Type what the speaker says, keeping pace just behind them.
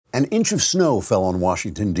An inch of snow fell on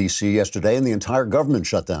Washington, D.C. yesterday, and the entire government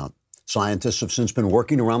shut down. Scientists have since been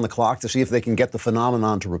working around the clock to see if they can get the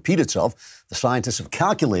phenomenon to repeat itself. The scientists have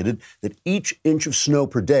calculated that each inch of snow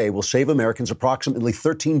per day will save Americans approximately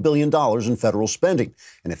 $13 billion in federal spending.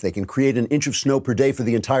 And if they can create an inch of snow per day for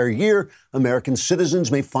the entire year, American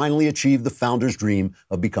citizens may finally achieve the founder's dream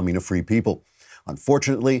of becoming a free people.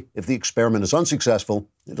 Unfortunately, if the experiment is unsuccessful,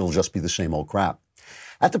 it'll just be the same old crap.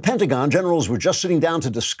 At the Pentagon, generals were just sitting down to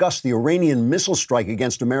discuss the Iranian missile strike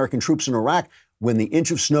against American troops in Iraq when the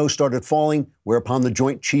inch of snow started falling, whereupon the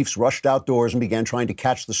Joint Chiefs rushed outdoors and began trying to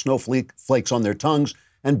catch the snowflakes on their tongues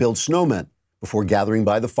and build snowmen, before gathering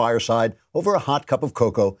by the fireside over a hot cup of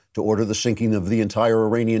cocoa to order the sinking of the entire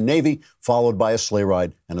Iranian Navy, followed by a sleigh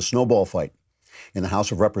ride and a snowball fight. In the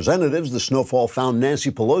House of Representatives, the snowfall found Nancy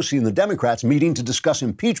Pelosi and the Democrats meeting to discuss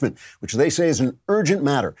impeachment, which they say is an urgent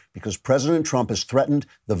matter because President Trump has threatened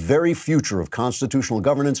the very future of constitutional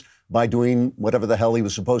governance by doing whatever the hell he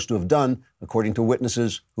was supposed to have done, according to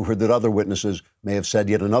witnesses who heard that other witnesses may have said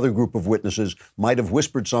yet another group of witnesses might have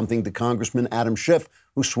whispered something to Congressman Adam Schiff,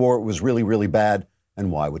 who swore it was really, really bad. And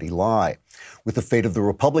why would he lie? With the fate of the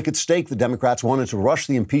Republic at stake, the Democrats wanted to rush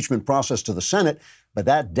the impeachment process to the Senate, but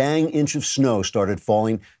that dang inch of snow started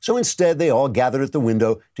falling, so instead they all gathered at the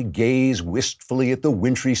window to gaze wistfully at the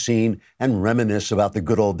wintry scene and reminisce about the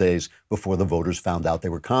good old days before the voters found out they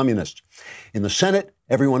were communists. In the Senate,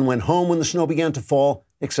 everyone went home when the snow began to fall,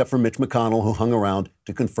 except for Mitch McConnell, who hung around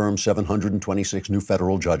to confirm 726 new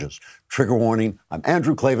federal judges. Trigger warning, I'm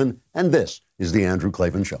Andrew Klavan, and this is The Andrew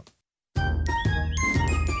Klavan Show.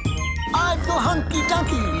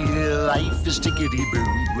 Hunky-dunky, life is tickety-boo.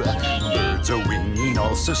 Birds are winging,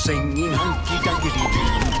 also singing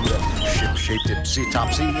hunky-dunky-doo. Ship-shaped,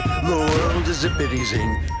 ipsy-topsy, the world is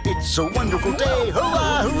zippity-zing. It's a wonderful day,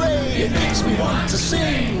 hurrah, hooray! It makes me want to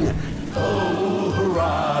sing. Oh,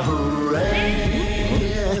 hurrah,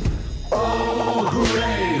 hooray! Oh,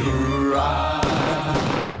 hooray, hurrah!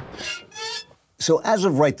 So as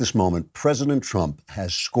of right this moment, President Trump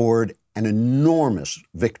has scored an enormous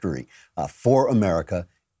victory for America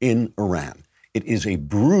in Iran. It is a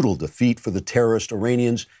brutal defeat for the terrorist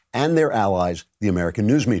Iranians and their allies, the American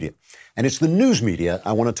news media. And it's the news media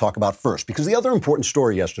I want to talk about first, because the other important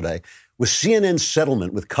story yesterday was CNN's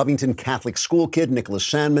settlement with Covington Catholic school kid Nicholas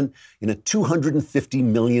Sandmann in a $250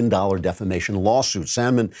 million defamation lawsuit.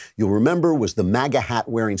 Sandmann, you'll remember, was the MAGA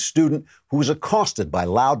hat-wearing student who was accosted by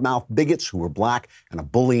loudmouth bigots who were black and a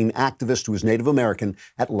bullying activist who was Native American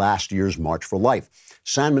at last year's March for Life.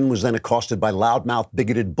 Sandmann was then accosted by loudmouth,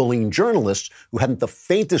 bigoted, bullying journalists who hadn't the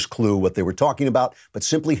faintest clue what they were talking about, but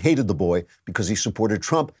simply hated the boy because he supported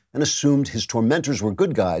Trump and assumed his tormentors were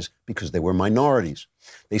good guys because they were minorities.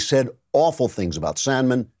 They said awful things about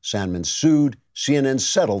Sandmann. Sandmann sued, CNN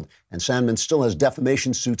settled, and Sandmann still has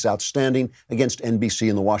defamation suits outstanding against NBC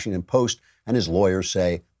and the Washington Post, and his lawyers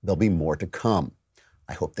say there'll be more to come.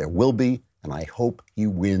 I hope there will be, and I hope he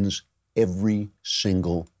wins every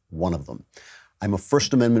single one of them. I'm a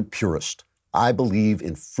First Amendment purist. I believe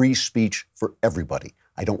in free speech for everybody.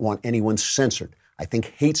 I don't want anyone censored. I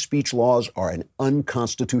think hate speech laws are an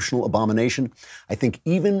unconstitutional abomination. I think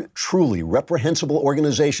even truly reprehensible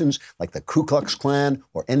organizations like the Ku Klux Klan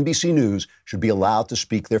or NBC News should be allowed to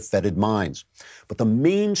speak their fetid minds. But the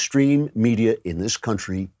mainstream media in this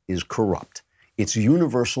country is corrupt. Its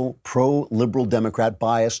universal pro-liberal Democrat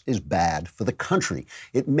bias is bad for the country.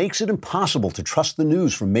 It makes it impossible to trust the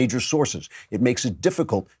news from major sources. It makes it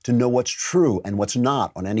difficult to know what's true and what's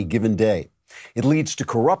not on any given day. It leads to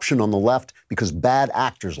corruption on the left because bad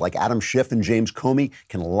actors like Adam Schiff and James Comey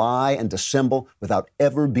can lie and dissemble without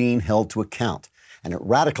ever being held to account. And it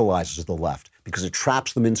radicalizes the left because it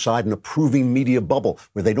traps them inside an approving media bubble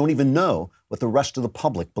where they don't even know what the rest of the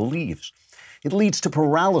public believes. It leads to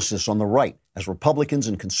paralysis on the right as Republicans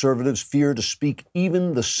and conservatives fear to speak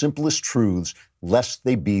even the simplest truths lest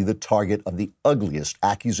they be the target of the ugliest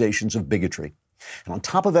accusations of bigotry. And on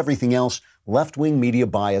top of everything else, left-wing media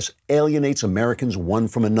bias alienates Americans one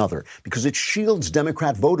from another because it shields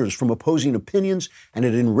Democrat voters from opposing opinions and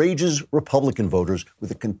it enrages Republican voters with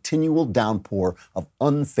a continual downpour of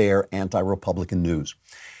unfair anti-Republican news.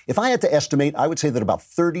 If I had to estimate, I would say that about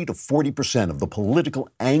 30 to 40% of the political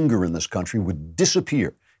anger in this country would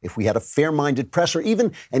disappear if we had a fair-minded press or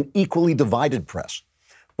even an equally divided press.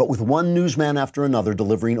 But with one newsman after another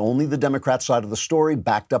delivering only the Democrat side of the story,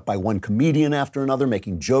 backed up by one comedian after another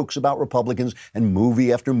making jokes about Republicans, and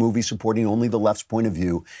movie after movie supporting only the left's point of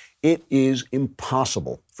view, it is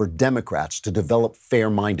impossible for Democrats to develop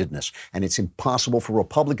fair-mindedness. And it's impossible for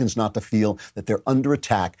Republicans not to feel that they're under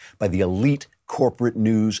attack by the elite corporate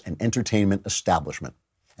news and entertainment establishment.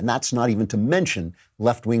 And that's not even to mention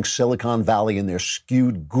left-wing Silicon Valley and their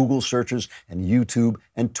skewed Google searches and YouTube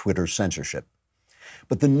and Twitter censorship.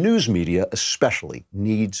 But the news media especially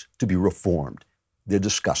needs to be reformed. They're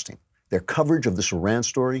disgusting. Their coverage of this Iran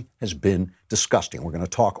story has been disgusting. We're going to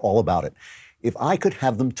talk all about it. If I could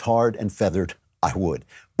have them tarred and feathered, I would.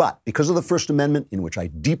 But because of the First Amendment, in which I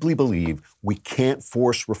deeply believe, we can't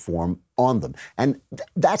force reform on them. And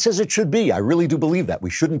that's as it should be. I really do believe that. We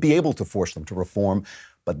shouldn't be able to force them to reform.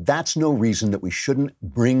 But that's no reason that we shouldn't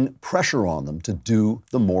bring pressure on them to do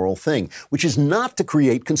the moral thing, which is not to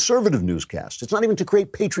create conservative newscasts. It's not even to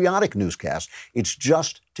create patriotic newscasts. It's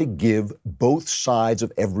just to give both sides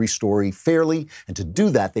of every story fairly. And to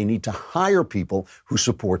do that, they need to hire people who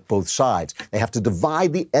support both sides. They have to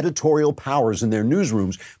divide the editorial powers in their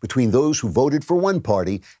newsrooms between those who voted for one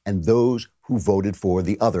party and those who voted for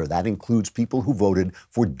the other. That includes people who voted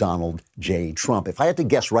for Donald J. Trump. If I had to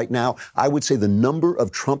guess right now, I would say the number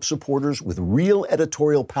of Trump supporters with real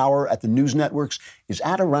editorial power at the news networks is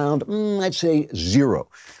at around, I'd say 0.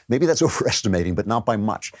 Maybe that's overestimating, but not by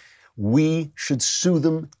much. We should sue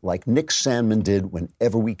them like Nick Sandmann did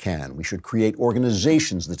whenever we can. We should create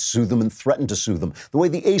organizations that sue them and threaten to sue them, the way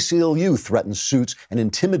the ACLU threatens suits and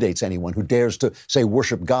intimidates anyone who dares to say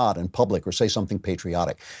worship God in public or say something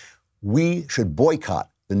patriotic. We should boycott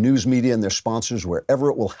the news media and their sponsors wherever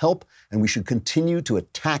it will help, and we should continue to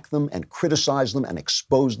attack them and criticize them and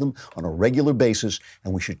expose them on a regular basis,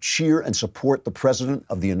 and we should cheer and support the President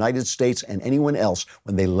of the United States and anyone else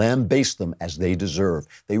when they lambaste them as they deserve.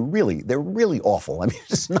 They're really awful. I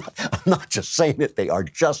mean, I'm not just saying it, they are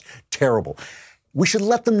just terrible. We should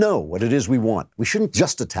let them know what it is we want. We shouldn't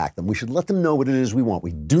just attack them. We should let them know what it is we want.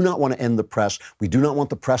 We do not want to end the press. We do not want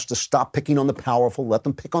the press to stop picking on the powerful. Let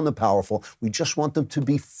them pick on the powerful. We just want them to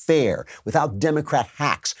be fair, without Democrat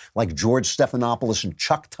hacks like George Stephanopoulos and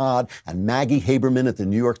Chuck Todd and Maggie Haberman at the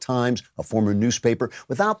New York Times, a former newspaper,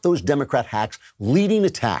 without those Democrat hacks leading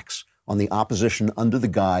attacks on the opposition under the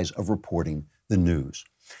guise of reporting the news.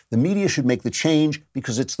 The media should make the change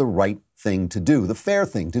because it's the right thing to do, the fair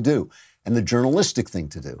thing to do, and the journalistic thing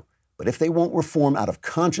to do. But if they won't reform out of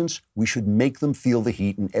conscience, we should make them feel the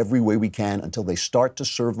heat in every way we can until they start to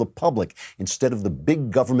serve the public instead of the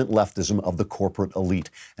big government leftism of the corporate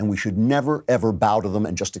elite. And we should never, ever bow to them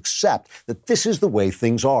and just accept that this is the way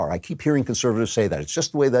things are. I keep hearing conservatives say that. It's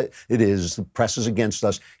just the way that it is. The press is against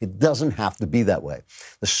us. It doesn't have to be that way.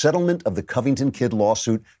 The settlement of the Covington Kid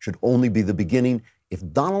lawsuit should only be the beginning. If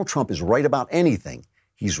Donald Trump is right about anything,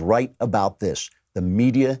 he's right about this. The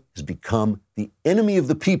media has become the enemy of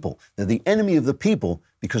the people. They're the enemy of the people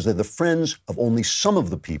because they're the friends of only some of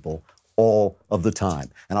the people all of the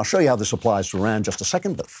time. And I'll show you how this applies to Iran in just a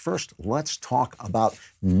second. But first, let's talk about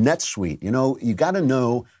NetSuite. You know, you got to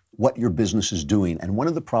know what your business is doing. And one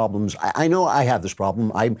of the problems, I know I have this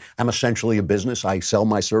problem. I'm essentially a business. I sell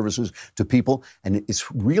my services to people. And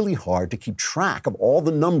it's really hard to keep track of all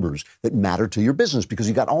the numbers that matter to your business because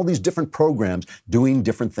you got all these different programs doing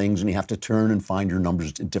different things and you have to turn and find your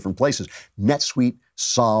numbers in different places. NetSuite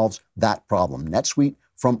solves that problem. NetSuite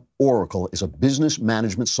from Oracle is a business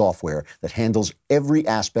management software that handles every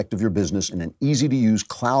aspect of your business in an easy-to-use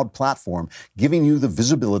cloud platform, giving you the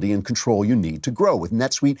visibility and control you need to grow. With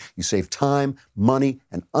NetSuite, you save time, money,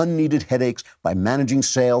 and unneeded headaches by managing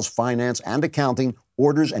sales, finance, and accounting,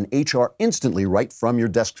 orders, and HR instantly right from your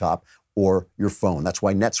desktop or your phone. That's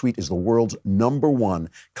why NetSuite is the world's #1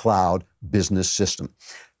 cloud business system.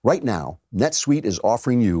 Right now, NetSuite is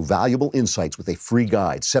offering you valuable insights with a free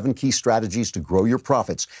guide, 7 key strategies to grow your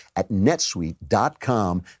profits at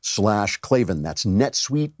netsuite.com/Klavan. That's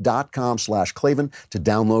netsuite.com/Klavan to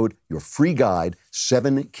download your free guide,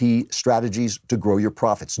 7 key strategies to grow your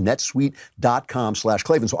profits.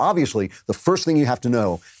 netsuite.com/Klavan. So obviously, the first thing you have to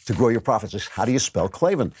know to grow your profits is how do you spell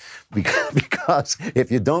Klavan? Because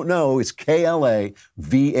if you don't know, it's Klavan.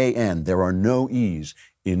 There are no E's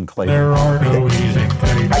in Klavan. There are no E's in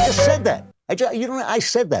Klavan. I just said that. I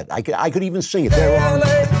said that. I could even sing it. There are.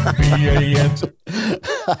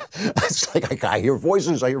 It's like I hear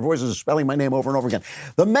voices. I hear voices spelling my name over and over again.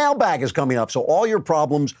 The mailbag is coming up, so all your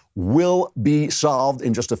problems will be solved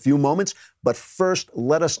in just a few moments. But first,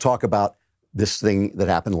 let us talk about this thing that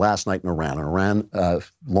happened last night in Iran. Iran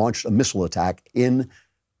launched a missile attack in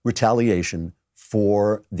retaliation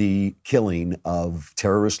for the killing of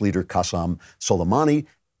terrorist leader Qasem Soleimani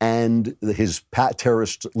and his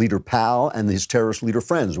terrorist leader pal and his terrorist leader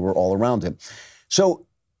friends who were all around him. So,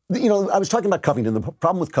 you know, I was talking about Covington. The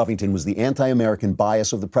problem with Covington was the anti-American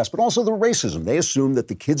bias of the press, but also the racism. They assumed that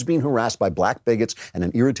the kids being harassed by black bigots and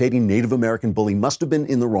an irritating Native American bully must have been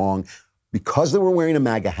in the wrong. because they were wearing a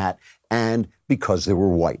MAGA hat and because they were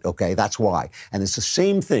white. Okay, that's why. And it's the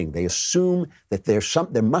same thing. They assume that there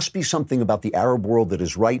must be something about the Arab world that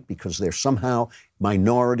is right because they're somehow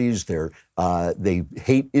minorities. They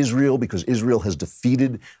hate Israel because Israel has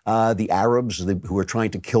defeated the Arabs who are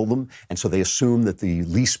trying to kill them. And so they assume that the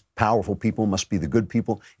least powerful people must be the good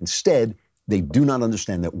people. Instead, they do not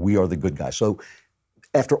understand that we are the good guys. So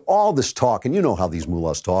after all this talk, and you know how these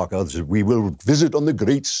mullahs talk, we will visit on the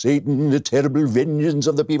great Satan, the terrible vengeance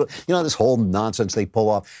of the people. You know, this whole nonsense they pull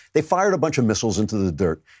off. They fired a bunch of missiles into the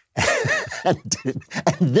dirt. and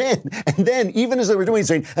then, even as they were doing it,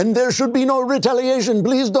 saying, and there should be no retaliation,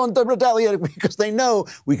 please don't retaliate, because they know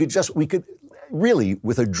we could really,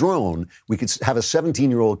 with a drone, we could have a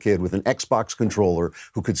 17-year-old kid with an Xbox controller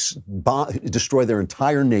who could destroy their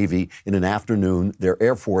entire Navy in an afternoon, their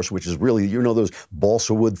Air Force, which is really, you know, those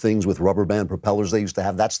balsa wood things with rubber band propellers they used to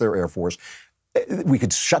have, that's their Air Force. We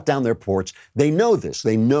could shut down their ports. They know this.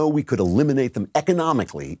 They know we could eliminate them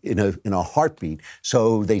economically in a heartbeat.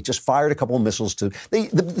 So they just fired a couple of missiles to. The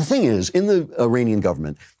thing is, in the Iranian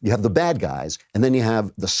government, you have the bad guys, and then you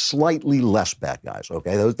have the slightly less bad guys.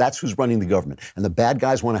 Okay, that's who's running the government. And the bad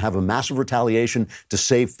guys want to have a massive retaliation to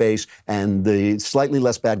save face, and the slightly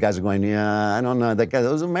less bad guys are going, yeah, I don't know,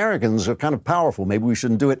 those Americans are kind of powerful. Maybe we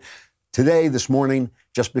shouldn't do it. Today, this morning,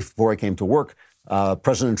 just before I came to work,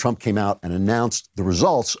 President Trump came out and announced the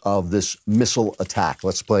results of this missile attack.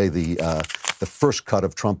 Let's play the first cut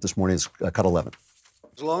of Trump this morning. It's cut 11.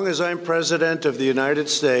 As long as I'm president of the United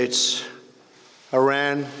States,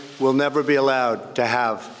 Iran will never be allowed to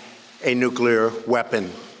have a nuclear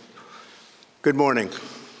weapon. Good morning.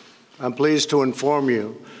 I'm pleased to inform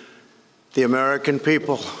you the American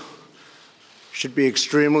people should be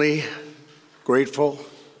extremely grateful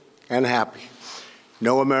and happy.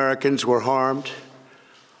 No Americans were harmed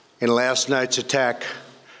in last night's attack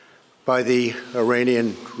by the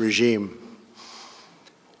Iranian regime.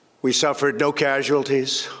 We suffered no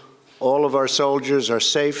casualties. All of our soldiers are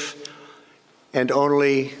safe, and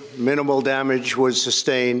only minimal damage was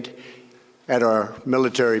sustained at our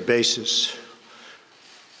military bases.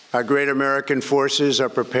 Our great American forces are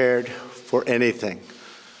prepared for anything.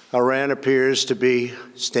 Iran appears to be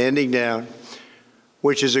standing down,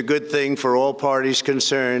 which is a good thing for all parties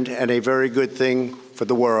concerned and a very good thing for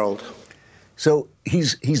the world. So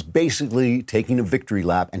he's basically taking a victory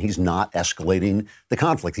lap, and he's not escalating the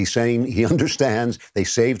conflict. He's saying he understands they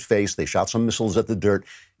saved face, they shot some missiles at the dirt.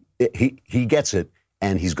 He gets it,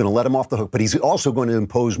 and he's going to let them off the hook. But he's also going to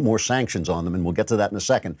impose more sanctions on them, and we'll get to that in a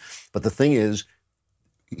second. But the thing is,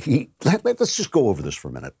 let's just go over this for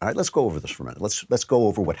a minute. All right, let's go over this for a minute. Let's go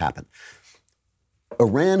over what happened.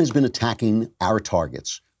 Iran has been attacking our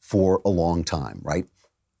targets for a long time, right?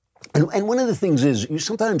 And one of the things is,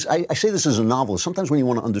 sometimes, I say this as a novelist, sometimes when you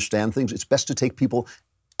want to understand things, it's best to take people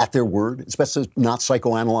at their word. It's best to not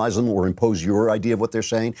psychoanalyze them or impose your idea of what they're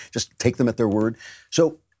saying. Just take them at their word.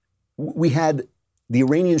 So we had the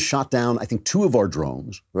Iranians shot down, I think, 2 of our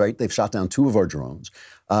drones, right? They've shot down 2 of our drones.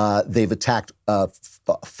 They've attacked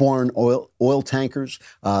foreign oil tankers.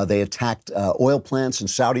 They attacked oil plants in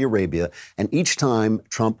Saudi Arabia. And each time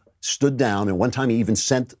Trump stood down, and one time he even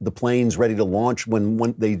sent the planes ready to launch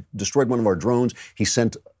when they destroyed one of our drones. He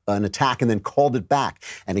sent an attack and then called it back.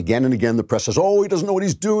 And again, the press says, oh, he doesn't know what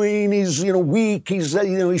he's doing. He's, weak. He's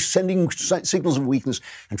sending signals of weakness.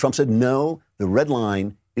 And Trump said, no, the red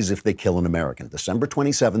line is if they kill an American. December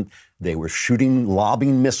 27th, they were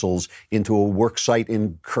lobbing missiles into a work site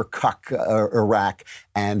in Kirkuk, Iraq,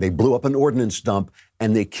 and they blew up an ordnance dump,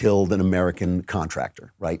 and they killed an American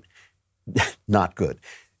contractor, right? Not good.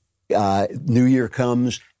 New Year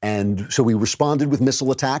comes, and so we responded with missile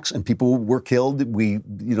attacks, and people were killed.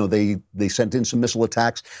 They sent in some missile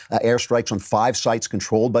attacks, airstrikes on 5 sites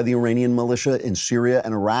controlled by the Iranian militia in Syria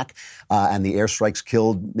and Iraq, and the airstrikes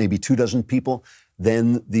killed maybe 24 people.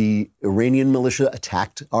 Then the Iranian militia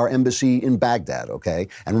attacked our embassy in Baghdad, okay?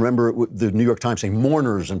 And remember the New York Times saying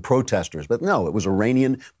mourners and protesters, but no, it was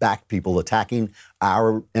Iranian-backed people attacking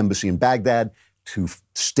our embassy in Baghdad to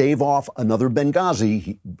stave off another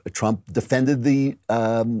Benghazi. Trump defended the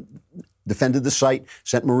site,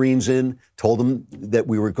 sent Marines in, told them that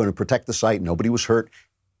we were going to protect the site, nobody was hurt,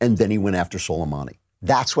 and then he went after Soleimani.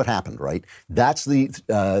 That's what happened, right? That's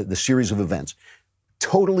the series of events.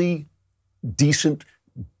 Totally decent,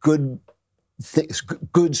 good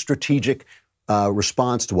strategic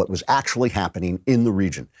response to what was actually happening in the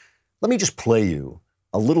region. Let me just play you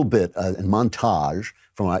a little bit, a montage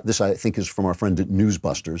from this, I think, is from our friend at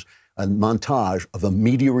Newsbusters, a montage of a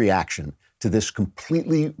media reaction to this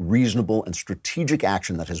completely reasonable and strategic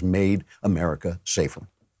action that has made America safer.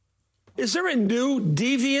 Is there a new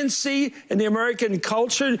deviancy in the American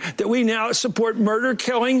culture that we now support murder,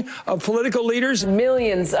 killing of political leaders?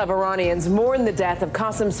 Millions of Iranians mourn the death of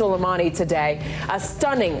Qasem Soleimani today. A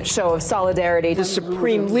stunning show of solidarity. The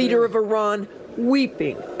supreme leader of Iran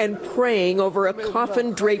weeping and praying over a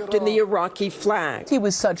coffin draped in the Iraqi flag. He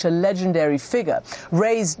was such a legendary figure,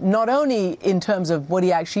 raised not only in terms of what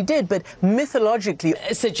he actually did, but mythologically.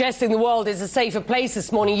 Suggesting the world is a safer place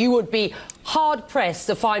this morning, you would be hard-pressed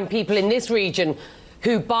to find people in this region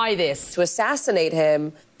who buy this. To assassinate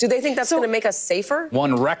him, do they think that's going to make us safer?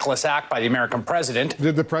 One reckless act by the American president.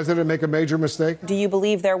 Did the president make a major mistake? Do you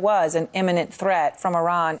believe there was an imminent threat from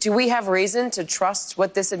Iran? Do we have reason to trust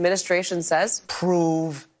what this administration says?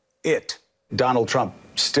 Prove it. Donald Trump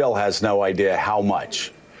still has no idea how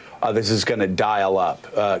much this is going to dial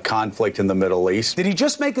up conflict in the Middle East. Did he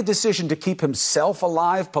just make a decision to keep himself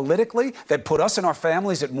alive politically that put us and our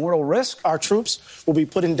families at mortal risk? Our troops will be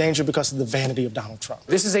put in danger because of the vanity of Donald Trump.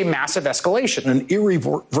 This is a massive escalation. An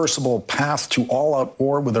irreversible path to all-out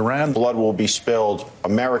war with Iran. Blood will be spilled,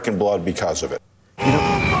 American blood, because of it. Oh,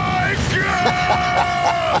 my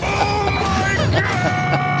God! Oh, my God!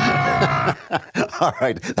 All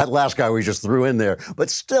right, that last guy we just threw in there.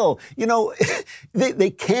 But still, you know,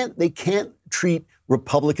 they can't treat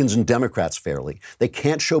Republicans and Democrats fairly. They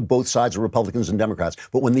can't show both sides of Republicans and Democrats.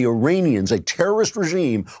 But when the Iranians, a terrorist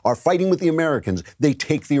regime, are fighting with the Americans, they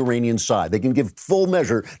take the Iranian side. They can give full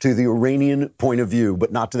measure to the Iranian point of view,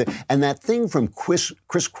 but not to the... And that thing from Chris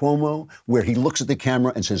Cuomo, where he looks at the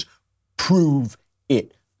camera and says, prove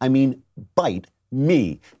it. I mean, bite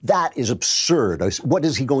me. That is absurd. What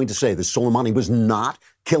is he going to say? That Soleimani was not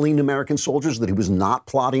killing American soldiers? That he was not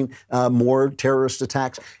plotting more terrorist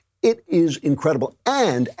attacks? It is incredible.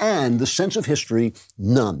 And the sense of history,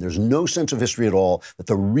 none. There's no sense of history at all. That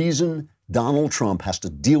the reason Donald Trump has to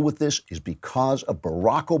deal with this is because of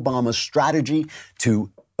Barack Obama's strategy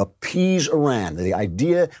to appease Iran. The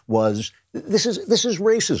idea was, this is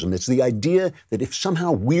racism. It's the idea that if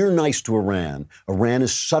somehow we're nice to Iran, Iran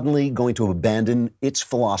is suddenly going to abandon its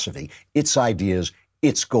philosophy, its ideas,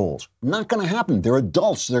 its goals. Not going to happen. They're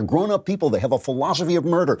adults. They're grown-up people. They have a philosophy of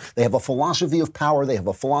murder. They have a philosophy of power. They have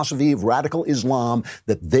a philosophy of radical Islam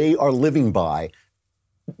that they are living by.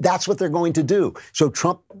 That's what they're going to do. So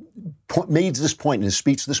Trump made this point in his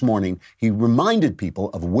speech this morning. He reminded people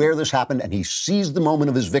of where this happened, and he seized the moment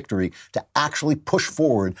of his victory to actually push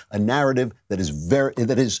forward a narrative that is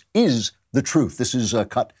the truth. This is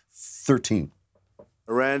cut 13.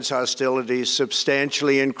 Iran's hostilities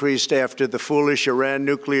substantially increased after the foolish Iran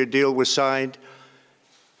nuclear deal was signed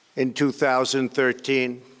in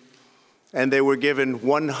 2013. And they were given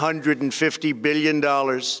 $150 billion,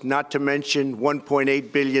 not to mention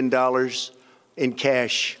 $1.8 billion in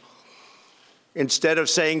cash. Instead of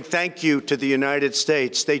saying thank you to the United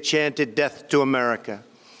States, they chanted death to America.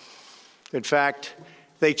 In fact,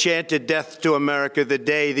 they chanted death to America the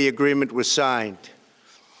day the agreement was signed.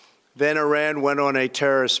 Then Iran went on a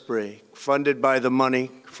terror spree, funded by the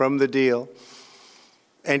money from the deal,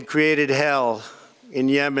 and created hell in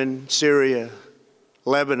Yemen, Syria,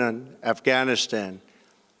 Lebanon, Afghanistan,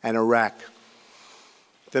 and Iraq.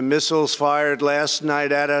 The missiles fired last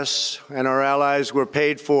night at us and our allies were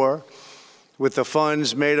paid for with the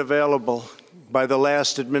funds made available by the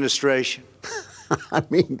last administration. I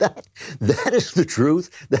mean, that is the truth.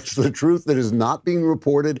 That's the truth that is not being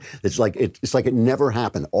reported. It's like it never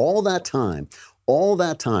happened. All that time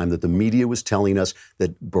that the media was telling us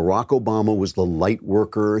that Barack Obama was the light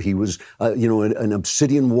worker, he was, an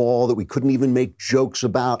obsidian wall that we couldn't even make jokes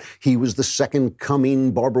about. He was the second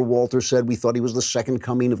coming. Barbara Walters said we thought he was the second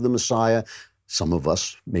coming of the Messiah. Some of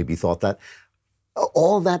us maybe thought that.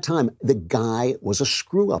 All that time, the guy was a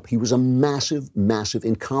screw-up. He was a massive, massive,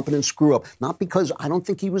 incompetent screw-up. Not because I don't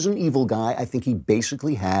think he was an evil guy. I think he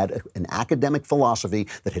basically had an academic philosophy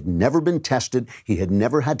that had never been tested. He had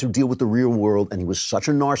never had to deal with the real world, and he was such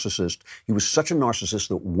a narcissist. He was such a narcissist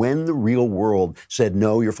that when the real world said,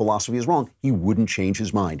 no, your philosophy is wrong, he wouldn't change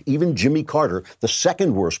his mind. Even Jimmy Carter, the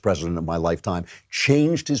second worst president of my lifetime,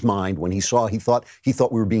 changed his mind when he thought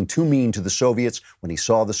we were being too mean to the Soviets. When he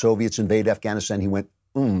saw the Soviets invade Afghanistan, he went,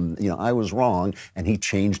 I was wrong, and he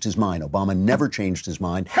changed his mind. Obama never changed his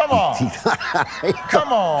mind. Come on.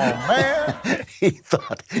 Come on, man. He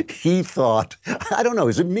thought, I don't know,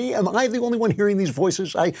 is it me? Am I the only one hearing these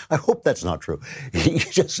voices? I hope that's not true. He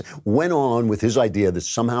just went on with his idea that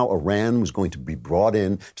somehow Iran was going to be brought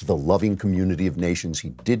in to the loving community of nations. He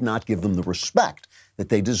did not give them the respect that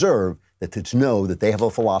they deserve, that to know that they have a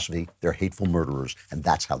philosophy, they're hateful murderers, and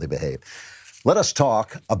that's how they behave. Let us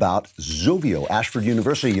talk about Zovio, Ashford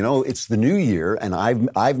University. You know, it's the new year, and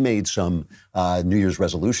I've made some New Year's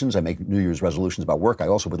resolutions. I make New Year's resolutions about work. I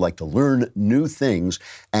also would like to learn new things.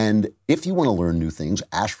 And if you want to learn new things,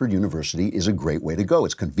 Ashford University is a great way to go.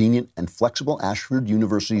 It's convenient and flexible. Ashford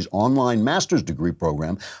University's online master's degree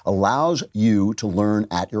program allows you to learn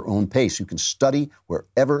at your own pace. You can study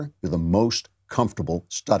wherever you're the most comfortable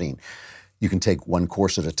studying. You can take one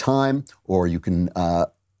course at a time, or you can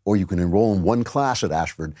enroll in one class at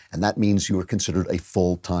Ashford, and that means you are considered a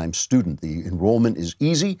full-time student. The enrollment is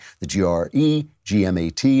easy. The GRE,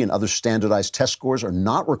 GMAT, and other standardized test scores are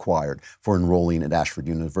not required for enrolling at Ashford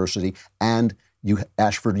University, and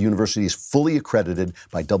Ashford University is fully accredited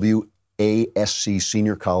by WASC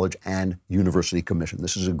Senior College and University Commission.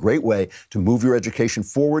 This is a great way to move your education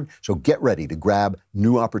forward, so get ready to grab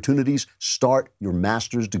new opportunities. Start your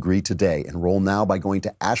master's degree today. Enroll now by going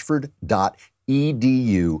to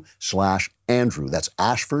ashford.edu/Andrew. That's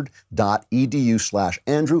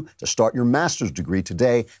ashford.edu/Andrew to start your master's degree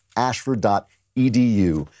today,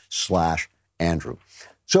 ashford.edu/Andrew.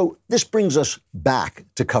 So this brings us back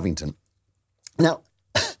to Covington. Now,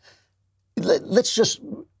 let's just,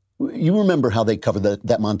 you remember how they covered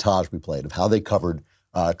that montage we played of how they covered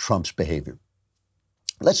Trump's behavior.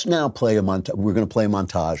 Let's now play a montage. We're going to play a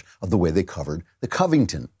montage of the way they covered the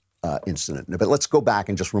Covington incident. But let's go back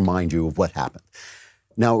and just remind you of what happened.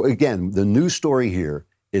 Now, again, the news story here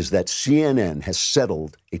is that CNN has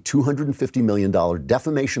settled a $250 million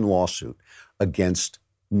defamation lawsuit against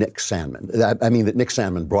Nick Sandmann. I mean, that Nick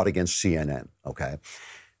Sandmann brought against CNN, okay?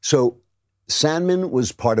 So Sandmann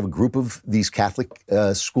was part of a group of these Catholic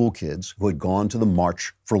school kids who had gone to the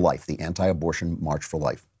March for Life, the anti-abortion March for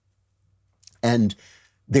Life. And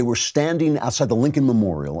they were standing outside the Lincoln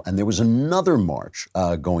Memorial, and there was another march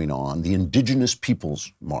going on, the Indigenous Peoples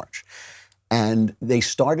March. And they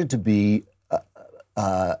started to be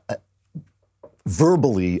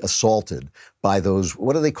verbally assaulted by those,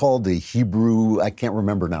 what are they called? The Hebrew, I can't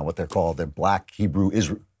remember now what they're called. They're Black Hebrew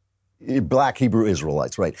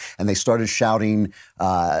Israelites, right? And they started shouting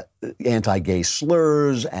anti-gay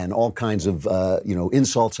slurs and all kinds of,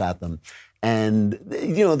 insults at them. And,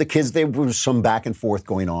 the kids, there was some back and forth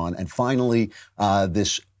going on. And finally,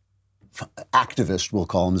 this activist, we'll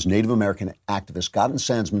call him, this Native American activist, got in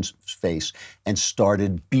Sandmann's face and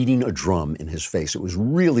started beating a drum in his face. It was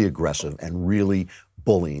really aggressive and really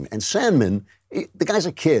bullying. And Sandmann, the guy's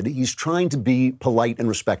a kid. He's trying to be polite and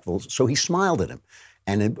respectful, so he smiled at him.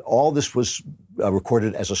 And all this was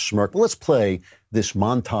recorded as a smirk. Let's play this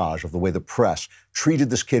montage of the way the press treated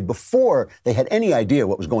this kid before they had any idea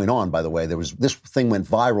what was going on, by the way. This thing went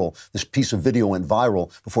viral, this piece of video went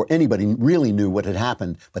viral before anybody really knew what had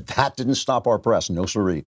happened. But that didn't stop our press, no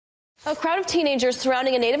siree. A crowd of teenagers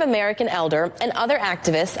surrounding a Native American elder and other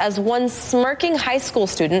activists as one smirking high school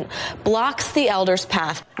student blocks the elder's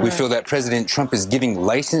path. We feel that President Trump is giving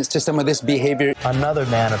license to some of this behavior. Another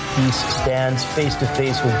man of peace stands face to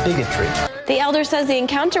face with bigotry. The elder says the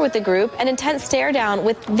encounter with the group, an intense stare down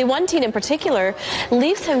with the one teen in particular,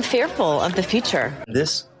 leaves him fearful of the future.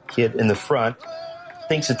 This kid in the front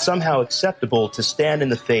thinks it's somehow acceptable to stand in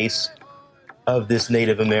the face of this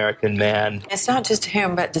Native American man. It's not just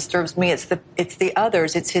him that disturbs me. It's the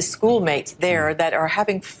others. It's his schoolmates there that are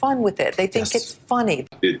having fun with it. They think it's funny.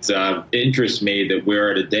 It interests me that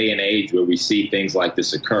we're at a day and age where we see things like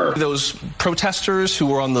this occur. Those protesters who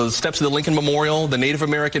were on the steps of the Lincoln Memorial, the Native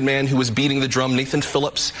American man who was beating the drum, Nathan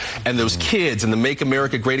Phillips, and those kids in the Make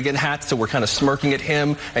America Great Again hats that were kind of smirking at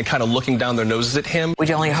him and kind of looking down their noses at him.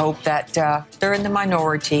 We only hope that they're in the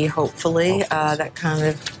minority, hopefully, that kind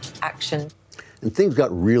of action. And things got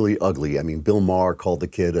really ugly. I mean, Bill Maher called the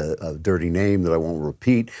kid a dirty name that I won't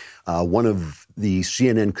repeat. One of the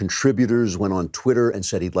CNN contributors went on Twitter and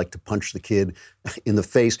said he'd like to punch the kid in the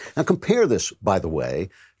face. Now, compare this, by the way,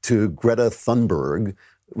 to Greta Thunberg,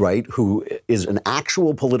 right, who is an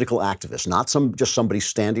actual political activist, not just somebody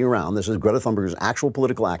standing around. This is Greta Thunberg, is an actual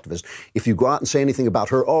political activist. If you go out and say anything about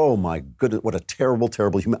her, oh my goodness, what a terrible,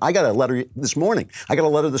 terrible human. I got a letter this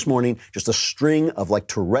morning, just a string of like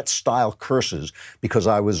Tourette-style curses because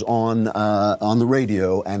I was on the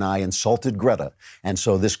radio and I insulted Greta. And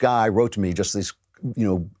so this guy wrote to me just this,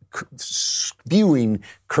 spewing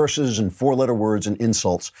curses and four-letter words and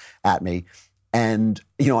insults at me. And,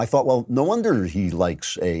 I thought, well, no wonder he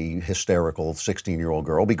likes a hysterical 16-year-old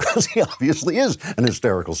girl, because he obviously is an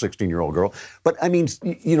hysterical 16-year-old girl. But, I mean,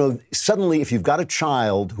 suddenly if you've got a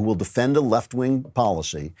child who will defend a left-wing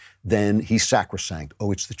policy, then he's sacrosanct.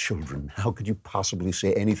 Oh, it's the children. How could you possibly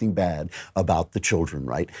say anything bad about the children,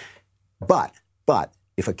 right? But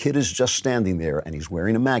if a kid is just standing there and he's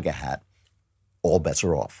wearing a MAGA hat, all bets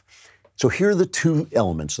are off. So here are the two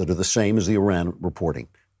elements that are the same as the Iran reporting.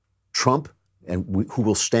 Trump, who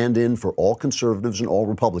will stand in for all conservatives and all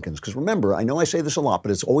Republicans. Because remember, I know I say this a lot,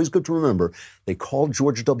 but it's always good to remember, they called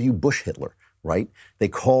George W. Bush Hitler, right?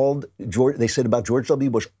 They said about George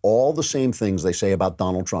W. Bush all the same things they say about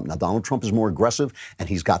Donald Trump. Now, Donald Trump is more aggressive, and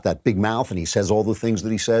he's got that big mouth, and he says all the things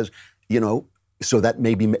that he says, so that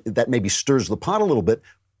maybe stirs the pot a little bit.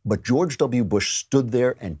 But George W. Bush stood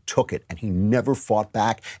there and took it, and he never fought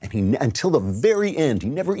back. And until the very end, he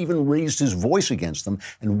never even raised his voice against them.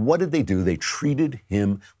 And what did they do? They treated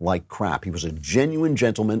him like crap. He was a genuine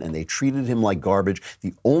gentleman, and they treated him like garbage.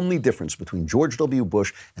 The only difference between George W.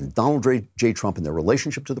 Bush and Donald J. Trump in their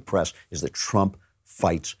relationship to the press is that Trump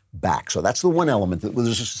fights back. So that's the one element that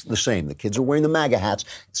was the same. The kids are wearing the MAGA hats,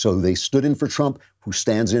 so they stood in for Trump, who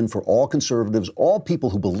stands in for all conservatives, all people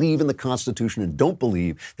who believe in the Constitution and don't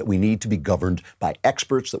believe that we need to be governed by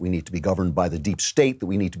experts, that we need to be governed by the deep state, that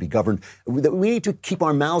we need to keep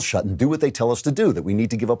our mouths shut and do what they tell us to do, that we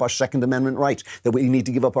need to give up our Second Amendment rights, that we need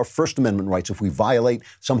to give up our First Amendment rights if we violate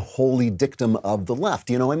some holy dictum of the left.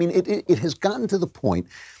 It has gotten to the point.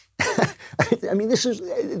 I mean, this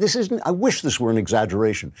isn't, I wish this were an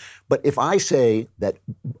exaggeration. But if I say that,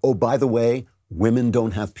 oh, by the way, women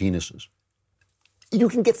don't have penises, you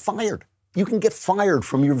can get fired. You can get fired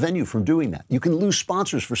from your venue from doing that. You can lose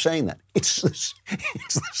sponsors for saying that. It's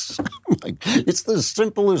the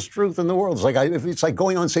simplest truth in the world. It's like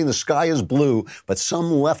going on saying the sky is blue, but some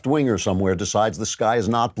left-winger somewhere decides the sky is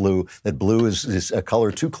not blue, that blue is a color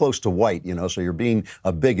too close to white, so you're being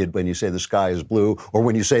a bigot when you say the sky is blue, or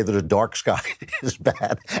when you say that a dark sky is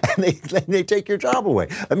bad, and they take your job away.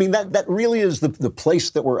 I mean, that really is the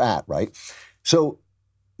place that we're at, right? So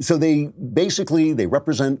they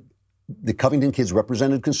represent, the Covington kids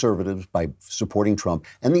represented conservatives by supporting Trump.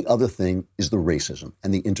 And the other thing is the racism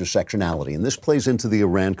and the intersectionality. And this plays into the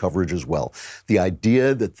Iran coverage as well. The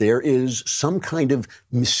idea that there is some kind of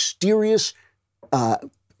mysterious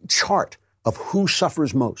chart of who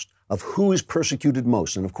suffers most, of who is persecuted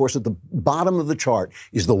most. And of course, at the bottom of the chart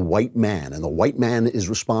is the white man, and the white man is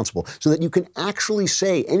responsible, so that you can actually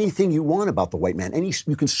say anything you want about the white man.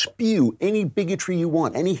 You can spew any bigotry you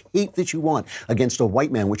want, any hate that you want against a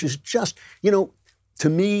white man, which is just, to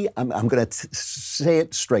me, I'm going to say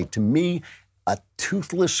it straight, to me, a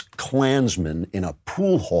toothless Klansman in a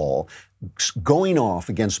pool hall going off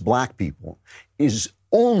against black people is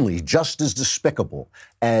only just as despicable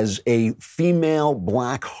as a female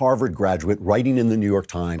black Harvard graduate writing in the New York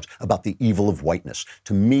Times about the evil of whiteness.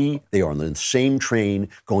 To me, they are on the same train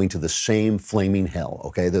going to the same flaming hell,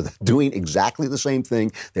 okay? They're doing exactly the same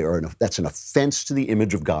thing. That's an offense to the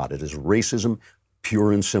image of God. It is racism,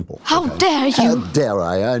 pure and simple. How dare you? How dare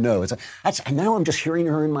I? I know. Now I'm just hearing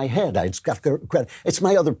her in my head. Greta. It's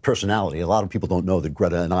my other personality. A lot of people don't know that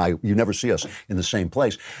Greta and I, you never see us in the same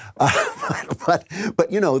place. But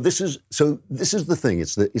this is the thing.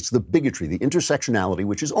 It's the bigotry, the intersectionality,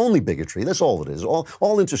 which is only bigotry. That's all it is. All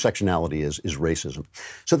intersectionality is racism.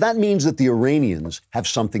 So that means that the Iranians have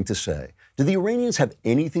something to say. Do the Iranians have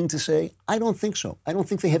anything to say? I don't think so. I don't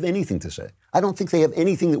think they have anything to say. I don't think they have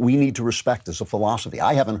anything that we need to respect as a philosophy.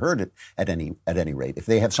 I haven't heard it at any rate. If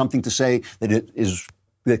they have something to say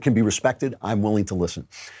that can be respected, I'm willing to listen.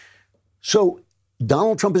 So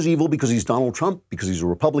Donald Trump is evil because he's Donald Trump, because he's a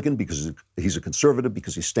Republican, because he's a conservative,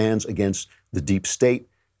 because he stands against the deep state.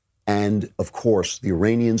 And, of course, the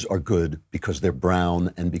Iranians are good because they're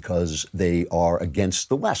brown and because they are against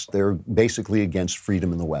the West. They're basically against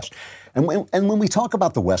freedom in the West. And when we talk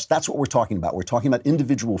about the West, that's what we're talking about. We're talking about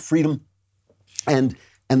individual freedom and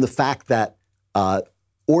the fact that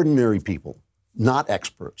ordinary people, not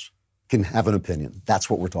experts, can have an opinion.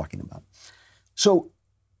 That's what we're talking about. So,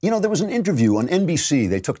 there was an interview on NBC.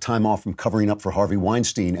 They took time off from covering up for Harvey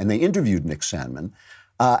Weinstein, and they interviewed Nick Sandmann.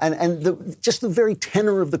 Just the very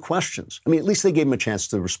tenor of the questions. I mean, at least they gave him a chance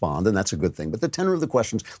to respond, and that's a good thing. But the tenor of the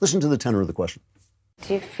questions, listen to the tenor of the question.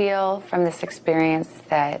 Do you feel from this experience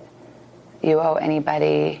that you owe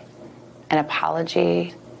anybody an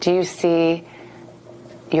apology? Do you see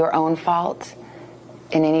your own fault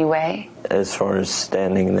in any way? As far as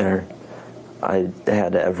standing there, I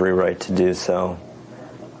had every right to do so.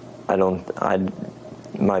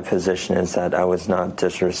 My position is that I was not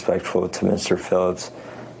disrespectful to Mr. Phillips.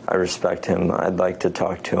 I respect him. I'd like to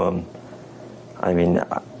talk to him. I mean,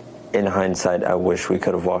 in hindsight, I wish we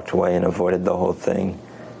could have walked away and avoided the whole thing.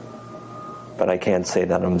 But I can't say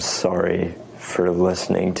that I'm sorry for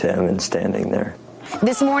listening to him and standing there.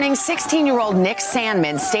 This morning, 16-year-old Nick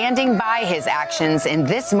Sandman standing by his actions in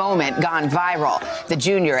this moment gone viral. The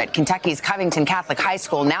junior at Kentucky's Covington Catholic High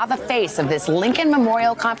School, now the face of this Lincoln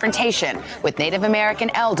Memorial confrontation with Native American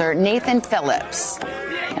elder Nathan Phillips.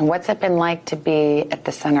 And what's it been like to be at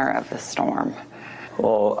the center of the storm?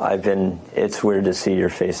 Well, it's weird to see your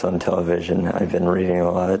face on television. I've been reading a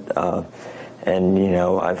lot. And,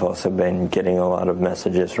 I've also been getting a lot of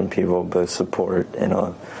messages from people, both support and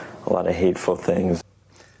a lot of hateful things.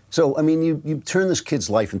 So, I mean, you turn this kid's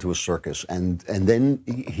life into a circus, and then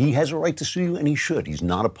he has a right to sue you, and he should. He's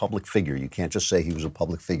not a public figure. You can't just say he was a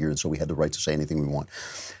public figure, and so we had the right to say anything we want.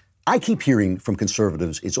 I keep hearing from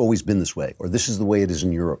conservatives, it's always been this way, or this is the way it is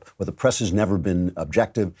in Europe, where the press has never been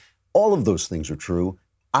objective. All of those things are true.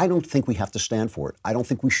 I don't think we have to stand for it. I don't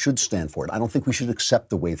think we should stand for it. I don't think we should accept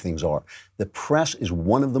the way things are. The press is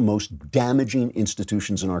one of the most damaging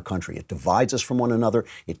institutions in our country. It divides us from one another.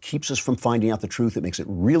 It keeps us from finding out the truth. It makes it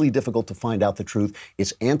really difficult to find out the truth.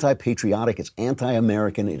 It's anti-patriotic. It's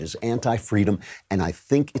anti-American. It is anti-freedom. And I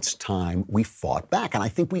think it's time we fought back. And I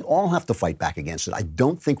think we all have to fight back against it. I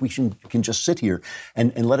don't think we can just sit here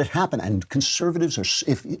and let it happen. And conservatives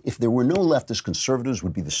if there were no leftists, conservatives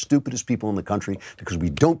would be the stupidest people in the country, because we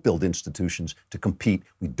don't build institutions to compete.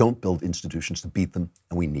 We don't build institutions to beat them,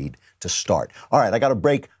 and we need to start. All right, I got a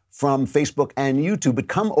break from Facebook and YouTube, but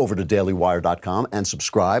come over to dailywire.com and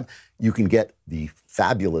subscribe. You can get the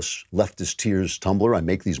fabulous Leftist Tears tumbler. I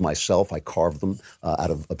make these myself. I carve them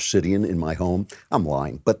out of obsidian in my home. I'm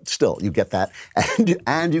lying, but still, you get that.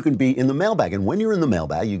 And you can be in the mailbag. And when you're in the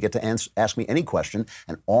mailbag, you get to ask me any question,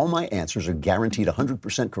 and all my answers are guaranteed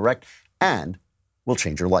 100% correct and will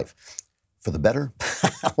change your life. For the better?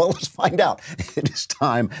 Well, let's find out. It is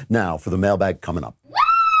time now for the mailbag coming up. Woo!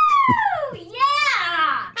 Yeah!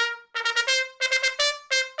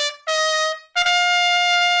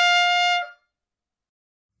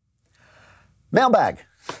 Mailbag.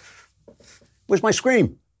 Where's my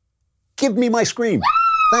scream? Give me my scream. Woo!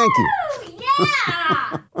 Thank you.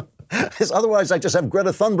 Yeah! Because otherwise I just have Greta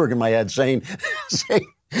Thunberg in my head saying,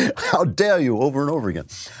 how dare you, over and over again.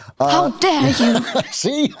 How dare you?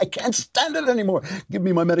 See, I can't stand it anymore. Give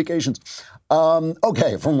me my medications.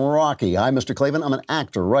 Okay, from Rocky. Hi, Mr. Klavan. I'm an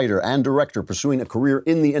actor, writer, and director pursuing a career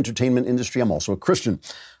in the entertainment industry. I'm also a Christian.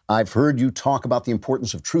 I've heard you talk about the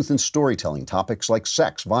importance of truth in storytelling. Topics like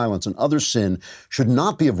sex, violence, and other sin should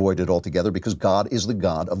not be avoided altogether because God is the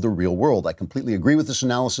God of the real world. I completely agree with this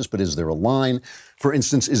analysis, but is there a line? For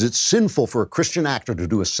instance, is it sinful for a Christian actor to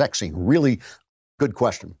do a sex scene? Really good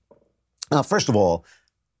question. First of all,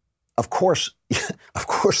 of course,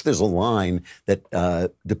 there's a line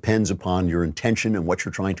that depends upon your intention and what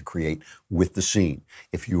you're trying to create with the scene.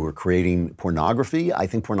 If you are creating pornography, I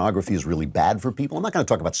think pornography is really bad for people. I'm not going to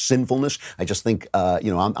talk about sinfulness. I just think,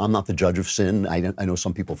 I'm not the judge of sin. I know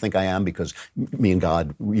some people think I am because me and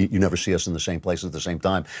God, you never see us in the same place at the same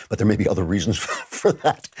time. But there may be other reasons for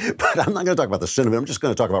that. But I'm not going to talk about the sin of it. I'm just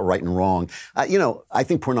going to talk about right and wrong. I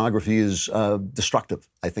think pornography is destructive.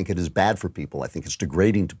 I think it is bad for people. I think it's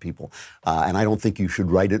degrading to people. And I don't think you should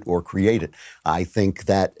write it or create it. I think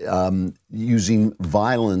that using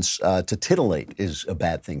violence to titillate is a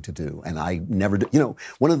bad thing to do. And I never did.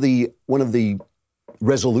 One of the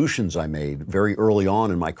resolutions I made very early on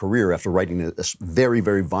in my career after writing a very,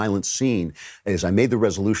 very violent scene is I made the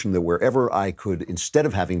resolution that wherever I could, instead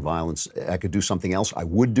of having violence, I could do something else, I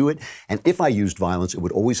would do it. And if I used violence, it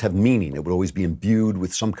would always have meaning. It would always be imbued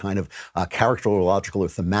with some kind of characterological or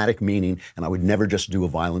thematic meaning. And I would never just do a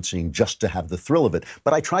violent scene just to have the thrill of it.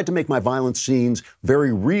 But I tried to make my violent scenes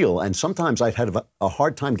very real. And sometimes I've had a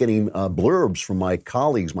hard time getting blurbs from my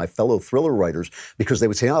colleagues, my fellow thriller writers, because they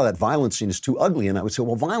would say, oh, that violent scene is too ugly. And I would say,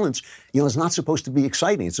 well, violence, is not supposed to be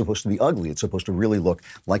exciting. It's supposed to be ugly. It's supposed to really look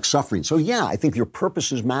like suffering. So, yeah, I think your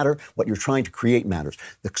purposes matter. What you're trying to create matters.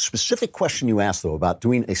 The specific question you asked, though, about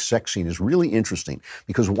doing a sex scene is really interesting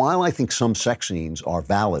because while I think some sex scenes are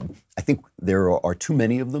valid, I think there are too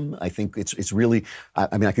many of them. I think it's really,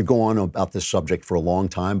 I could go on about this subject for a long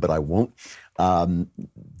time, but I won't.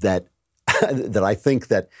 That I think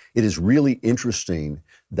that it is really interesting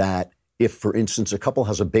that if, for instance, a couple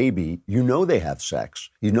has a baby, they have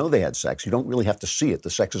sex. They had sex. You don't really have to see it.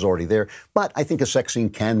 The sex is already there. But I think a sex scene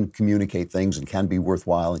can communicate things and can be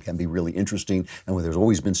worthwhile and can be really interesting. And when there's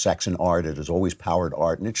always been sex in art, it has always powered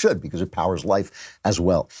art, and it should because it powers life as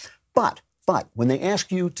well. But when they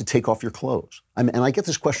ask you to take off your clothes, and I get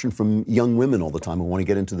this question from young women all the time who want to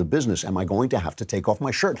get into the business, am I going to have to take off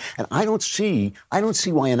my shirt? And I don't see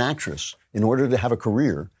why an actress, in order to have a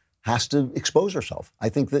career, has to expose herself. I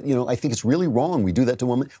think that, I think it's really wrong. We do that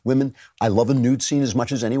to women. I love a nude scene as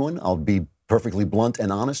much as anyone. I'll be perfectly blunt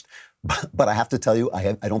and honest. But I have to tell you,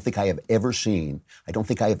 I don't think I have ever seen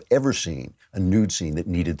a nude scene that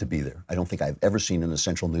needed to be there. I don't think I've ever seen an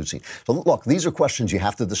essential nude scene. So look, these are questions you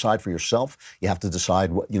have to decide for yourself. You have to decide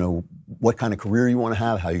what kind of career you want to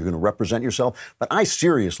have, how you're going to represent yourself. But I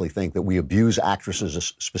seriously think that we abuse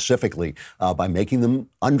actresses specifically by making them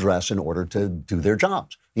undress in order to do their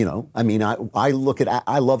jobs. I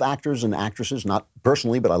love actors and actresses, not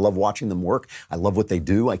personally, but I love watching them work. I love what they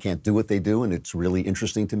do. I can't do what they do, and it's really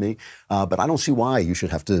interesting to me. But I don't see why you should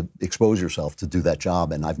have to expose yourself to do that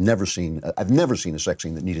job. And I've never seen a sex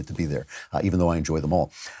scene that needed to be there, even though I enjoy them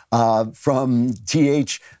all. From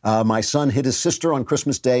TH, my son hit his sister on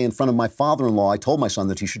Christmas Day in front of my father-in-law. I told my son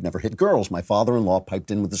that he should never hit girls. My father-in-law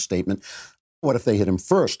piped in with the statement, "What if they hit him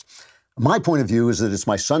first?" My point of view is that it's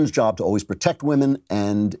my son's job to always protect women,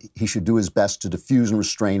 and he should do his best to diffuse and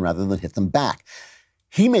restrain rather than hit them back.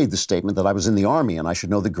 He made the statement that I was in the Army and I should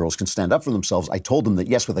know that girls can stand up for themselves. I told him that,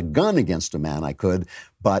 yes, with a gun against a man I could,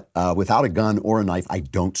 but without a gun or a knife, I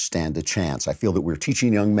don't stand a chance. I feel that we're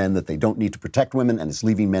teaching young men that they don't need to protect women, and it's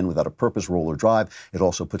leaving men without a purpose, role, or drive. It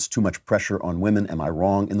also puts too much pressure on women. Am I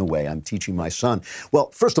wrong in the way I'm teaching my son?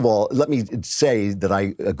 Well, first of all, let me say that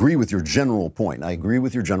I agree with your general point. I agree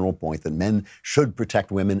with your general point that men should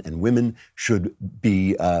protect women, and women should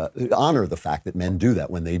be honor the fact that men do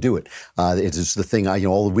that when they do it. It is the thing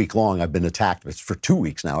all the week long I've been attacked. It's for 2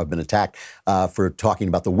 weeks now. I've been attacked for talking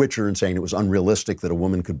about The Witcher and saying it was unrealistic that a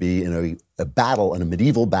woman could be in a battle, in a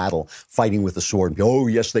medieval battle, fighting with a sword. Oh,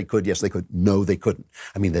 yes, they could. Yes, they could. No, they couldn't.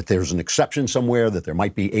 I mean, that there's an exception somewhere, that there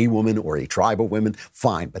might be a woman or a tribe of women,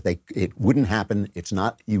 fine, but it wouldn't happen. It's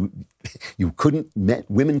not, you couldn't,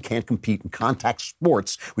 women can't compete in contact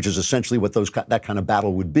sports, which is essentially what that kind of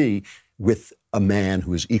battle would be, with a man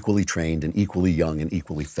who is equally trained and equally young and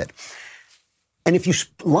equally fit. And if you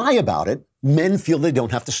lie about it, men feel they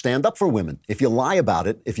don't have to stand up for women. If you lie about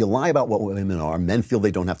it, if you lie about what women are, men feel they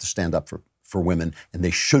don't have to stand up for women, and they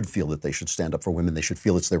should feel that they should stand up for women. They should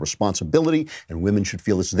feel it's their responsibility, and women should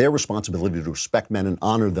feel it's their responsibility to respect men and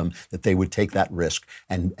honor them, that they would take that risk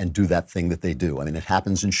and do that thing that they do. I mean, it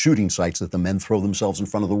happens in shooting sites that the men throw themselves in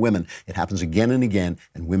front of the women. It happens again and again,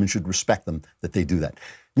 and women should respect them that they do that.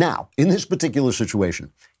 Now, in this particular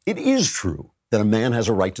situation, it is true that a man has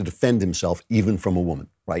a right to defend himself even from a woman,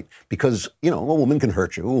 right? Because, a woman can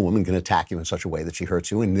hurt you, a woman can attack you in such a way that she hurts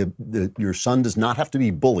you, and your son does not have to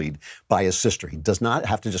be bullied by his sister. He does not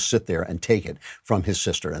have to just sit there and take it from his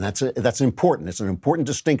sister, and that's important. It's an important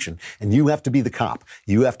distinction, and you have to be the cop.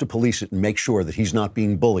 You have to police it and make sure that he's not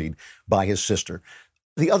being bullied by his sister.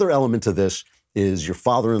 The other element to this is your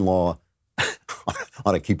father-in-law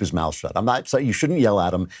ought to keep his mouth shut. I'm not saying you shouldn't yell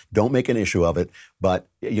at him. Don't make an issue of it. But,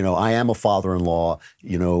 I am a father-in-law.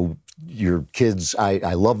 Your kids,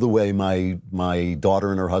 I love the way my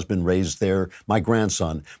daughter and her husband raised my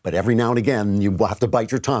grandson. But every now and again, you have to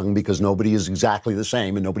bite your tongue because nobody is exactly the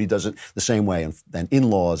same and nobody does it the same way. And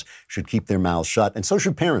in-laws should keep their mouths shut. And so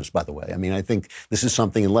should parents, by the way. I mean, I think this is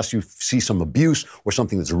something, unless you see some abuse or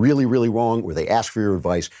something that's really, really wrong, where they ask for your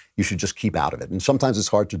advice, you should just keep out of it. And sometimes it's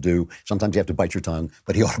hard to do. Sometimes you have to bite your tongue,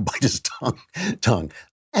 but he ought to bite his tongue.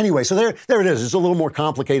 Anyway, so there it is. It's a little more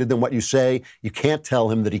complicated than what you say. You can't tell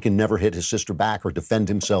him that he can never hit his sister back or defend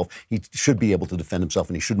himself. He should be able to defend himself,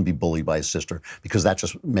 and he shouldn't be bullied by his sister, because that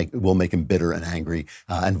just will make him bitter and angry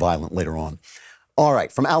and violent later on. All right,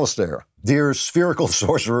 from Alistair. Dear spherical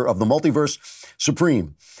sorcerer of the multiverse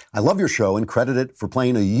supreme, I love your show and credit it for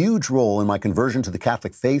playing a huge role in my conversion to the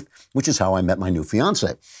Catholic faith, which is how I met my new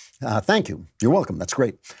fiance. Thank you. You're welcome. That's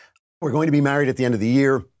great. We're going to be married at the end of the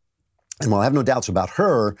year. And while I have no doubts about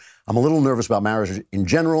her, I'm a little nervous about marriage in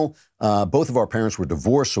general. Both of our parents were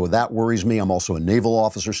divorced, so that worries me. I'm also a naval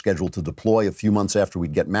officer scheduled to deploy a few months after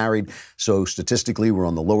we'd get married. So statistically, we're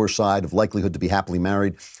on the lower side of likelihood to be happily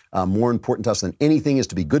married. More important to us than anything is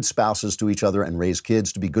to be good spouses to each other and raise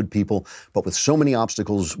kids to be good people. But with so many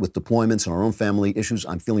obstacles with deployments and our own family issues,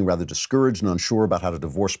 I'm feeling rather discouraged and unsure about how to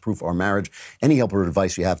divorce-proof our marriage. Any help or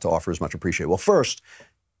advice you have to offer is much appreciated. Well, first,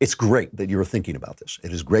 it's great that you're thinking about this.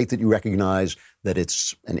 It is great that you recognize that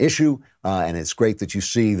it's an issue, and it's great that you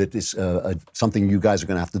see that it's something you guys are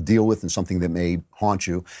going to have to deal with and something that may haunt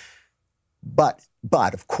you. But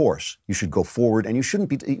of course, you should go forward, and you shouldn't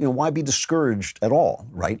be, why be discouraged at all,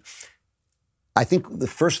 right? I think the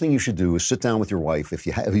first thing you should do is sit down with your wife, if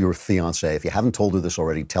you have your fiancé. If you haven't told her this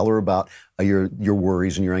already, tell her about your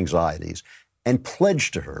worries and your anxieties, and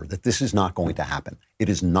pledge to her that this is not going to happen. It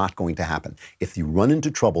is not going to happen. If you run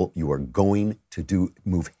into trouble, you are going to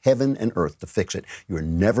move heaven and earth to fix it. You are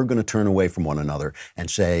never going to turn away from one another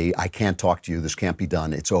and say, I can't talk to you, this can't be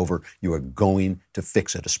done, it's over. You are going to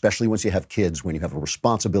fix it, especially once you have kids, when you have a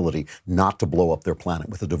responsibility not to blow up their planet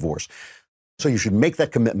with a divorce. So you should make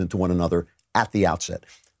that commitment to one another at the outset.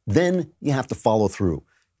 Then you have to follow through.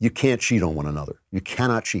 You can't cheat on one another. You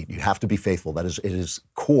cannot cheat. You have to be faithful. It is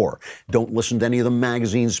core. Don't listen to any of the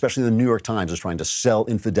magazines, especially the New York Times is trying to sell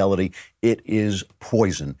infidelity. It is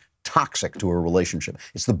poison, toxic to a relationship.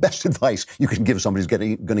 It's the best advice you can give somebody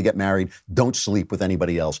who's going to get married. Don't sleep with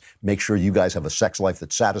anybody else. Make sure you guys have a sex life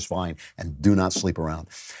that's satisfying and do not sleep around.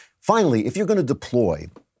 Finally, if you're going to deploy,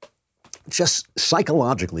 just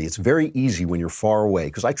psychologically, it's very easy when you're far away,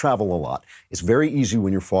 because I travel a lot. It's very easy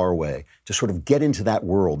when you're far away to sort of get into that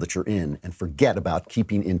world that you're in and forget about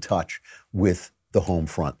keeping in touch with the home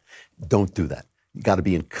front. Don't do that. You got to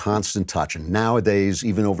be in constant touch. And nowadays,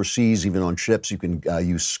 even overseas, even on ships, you can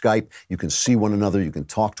use Skype. You can see one another. You can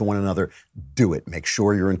talk to one another. Do it. Make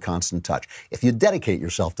sure you're in constant touch. If you dedicate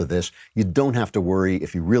yourself to this, you don't have to worry.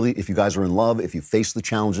 If you guys are in love, if you face the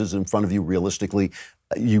challenges in front of you realistically,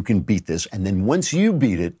 you can beat this. And then once you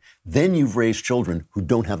beat it, then you've raised children who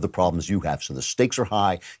don't have the problems you have. So the stakes are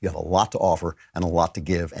high. You have a lot to offer and a lot to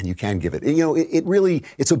give, and you can give it. You know, it really,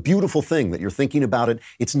 it's a beautiful thing that you're thinking about it.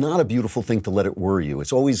 It's not a beautiful thing to let it worry you.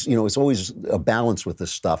 It's always, it's always a balance with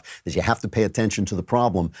this stuff, that you have to pay attention to the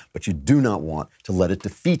problem, but you do not want to let it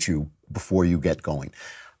defeat you before you get going.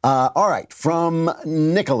 All right, from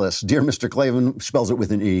Nicholas. Dear Mr. Klavan, spells it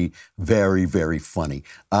with an E. Very, very funny.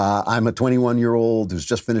 I'm a 21-year-old who's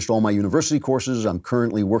just finished all my university courses. I'm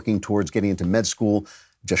currently working towards getting into med school.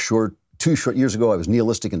 Just 2 short years ago, I was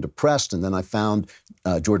nihilistic and depressed, and then I found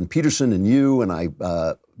Jordan Peterson and you, and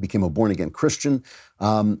I became a born-again Christian.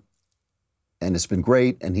 And it's been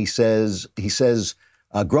great. And he says,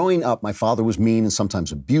 growing up, my father was mean and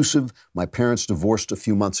sometimes abusive. My parents divorced a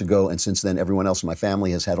few months ago, and since then, everyone else in my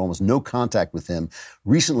family has had almost no contact with him.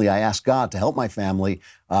 Recently, I asked God to help my family,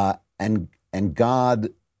 and God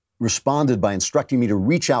responded by instructing me to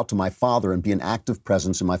reach out to my father and be an active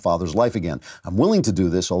presence in my father's life again. I'm willing to do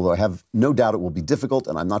this, although I have no doubt it will be difficult,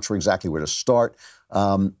 and I'm not sure exactly where to start.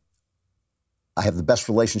 I have the best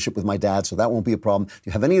relationship with my dad, so that won't be a problem. Do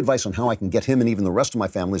you have any advice on how I can get him and even the rest of my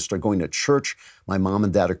family to start going to church? My mom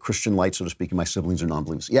and dad are Christian light, so to speak, and my siblings are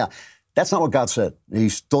non-believers. Yeah, that's not what God said. He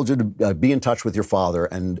told you to be in touch with your father,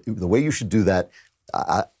 and the way you should do that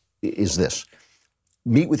is this.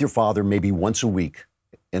 Meet with your father maybe once a week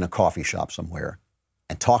in a coffee shop somewhere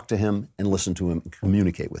and talk to him and listen to him and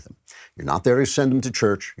communicate with him. You're not there to send him to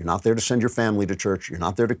church. You're not there to send your family to church. You're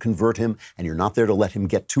not there to convert him, and you're not there to let him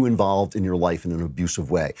get too involved in your life in an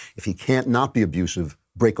abusive way. If he can't not be abusive,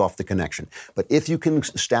 break off the connection. But if you can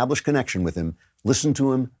establish connection with him, listen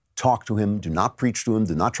to him, talk to him, do not preach to him,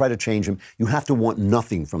 do not try to change him. You have to want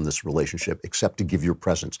nothing from this relationship except to give your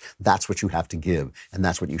presence. That's what you have to give, and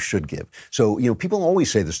that's what you should give. So, people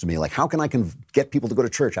always say this to me, like, how can I get people to go to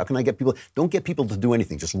church? How can I get people? Don't get people to do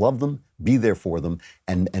anything. Just love them, be there for them,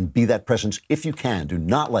 and be that presence if you can. Do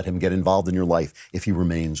not let him get involved in your life if he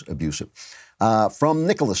remains abusive. From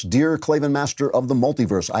Nicholas, dear Klavan Master of the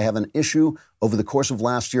Multiverse, I have an issue. Over the course of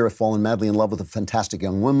last year, I've fallen madly in love with a fantastic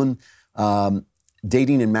young woman.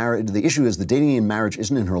 Dating and marriage. The issue is the dating and marriage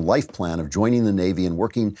isn't in her life plan of joining the Navy and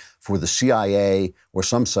working for the CIA or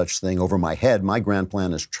some such thing over my head. My grand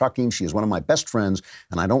plan is trucking. She is one of my best friends,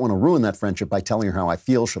 and I don't want to ruin that friendship by telling her how I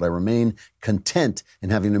feel. Should I remain content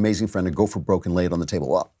in having an amazing friend and go for broke and lay it on the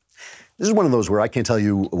table? Well, this is one of those where I can't tell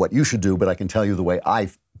you what you should do, but I can tell you the way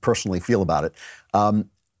I personally feel about it.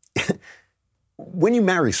 When you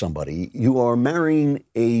marry somebody, you are marrying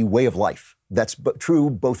a way of life. That's true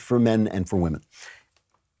both for men and for women.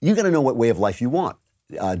 You got to know what way of life you want.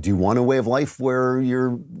 Do you want a way of life where your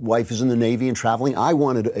wife is in the Navy and traveling? I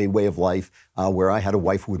wanted a way of life where I had a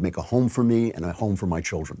wife who would make a home for me and a home for my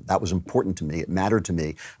children. That was important to me. It mattered to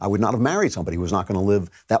me. I would not have married somebody who was not going to live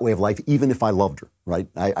that way of life, even if I loved her, right?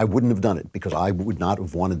 I wouldn't have done it because I would not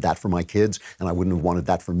have wanted that for my kids, and I wouldn't have wanted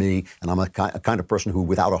that for me. And I'm a kind of person who,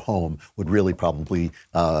 without a home, would really probably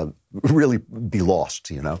really be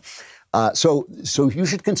lost, So you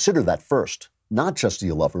should consider that first. Not just do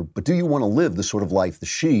you love her, but do you want to live the sort of life that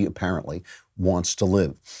she apparently wants to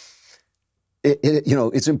live?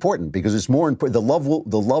 It's important because it's more important.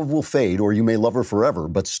 The love will fade, or you may love her forever,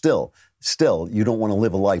 but still, you don't want to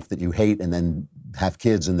live a life that you hate and then have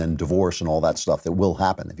kids and then divorce and all that stuff that will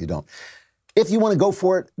happen if you don't. If you want to go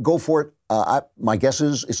for it, go for it. My guess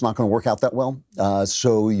is it's not going to work out that well.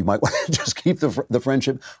 So you might want to just keep the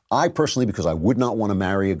friendship. I personally, because I would not want to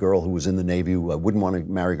marry a girl who was in the Navy. I wouldn't want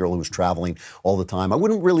to marry a girl who was traveling all the time. I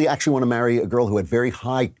wouldn't really actually want to marry a girl who had very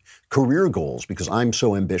high career goals, because I'm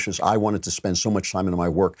so ambitious. I wanted to spend so much time into my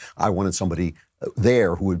work. I wanted somebody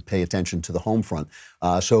there who would pay attention to the home front.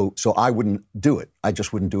 So I wouldn't do it. I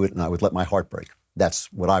just wouldn't do it, and I would let my heart break. That's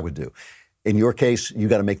what I would do. In your case, you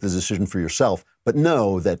got to make the decision for yourself. But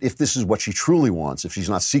know that if this is what she truly wants, if she's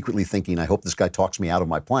not secretly thinking, I hope this guy talks me out of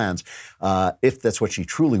my plans, if that's what she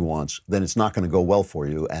truly wants, then it's not going to go well for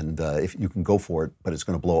you. And if you can go for it, but it's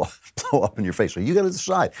going to blow up in your face. So you got to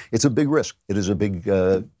decide. It's a big risk. It is a big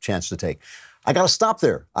chance to take. I got to stop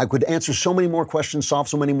there. I could answer so many more questions, solve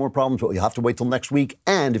so many more problems, but you'll have to wait till next week.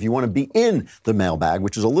 And if you want to be in the mailbag,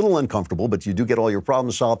 which is a little uncomfortable, but you do get all your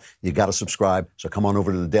problems solved, you got to subscribe. So come on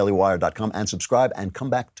over to thedailywire.com and subscribe, and come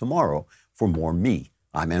back tomorrow for more me.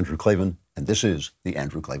 I'm Andrew Klavan, and this is The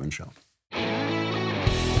Andrew Klavan Show.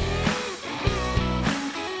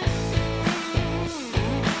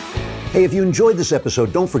 Hey, if you enjoyed this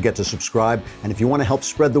episode, don't forget to subscribe. And if you want to help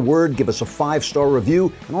spread the word, give us a 5-star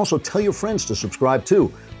review, and also tell your friends to subscribe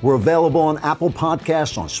too. We're available on Apple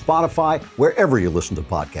Podcasts, on Spotify, wherever you listen to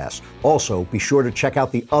podcasts. Also, be sure to check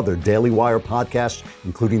out the other Daily Wire podcasts,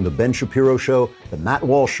 including The Ben Shapiro Show, The Matt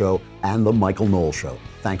Walsh Show, and The Michael Knowles Show.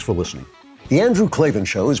 Thanks for listening. The Andrew Klavan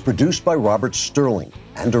Show is produced by Robert Sterling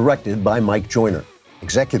and directed by Mike Joyner.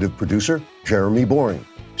 Executive producer, Jeremy Boring.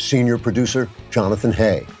 Senior producer, Jonathan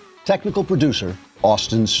Hay. Technical producer,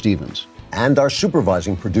 Austin Stevens. And our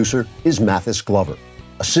supervising producer is Mathis Glover.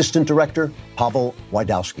 Assistant director, Pavel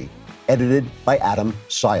Wydowski. Edited by Adam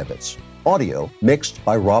Sayevitz. Audio mixed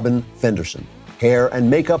by Robin Fenderson. Hair and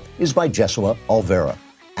makeup is by Jesua Alvera.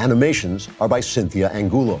 Animations are by Cynthia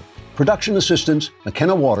Angulo. Production assistants,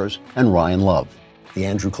 McKenna Waters and Ryan Love. The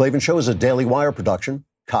Andrew Klavan Show is a Daily Wire production.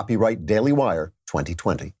 Copyright Daily Wire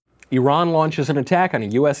 2020. Iran launches an attack on a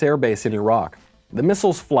U.S. airbase in Iraq. The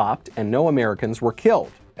missiles flopped and no Americans were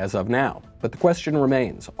killed, as of now. But the question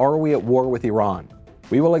remains, are we at war with Iran?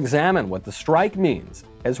 We will examine what the strike means,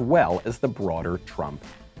 as well as the broader Trump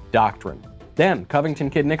doctrine. Then, Covington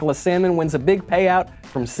kid Nicholas Sandmann wins a big payout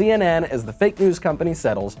from CNN as the fake news company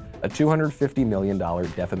settles a $250 million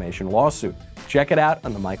defamation lawsuit. Check it out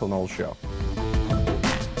on The Michael Knowles Show.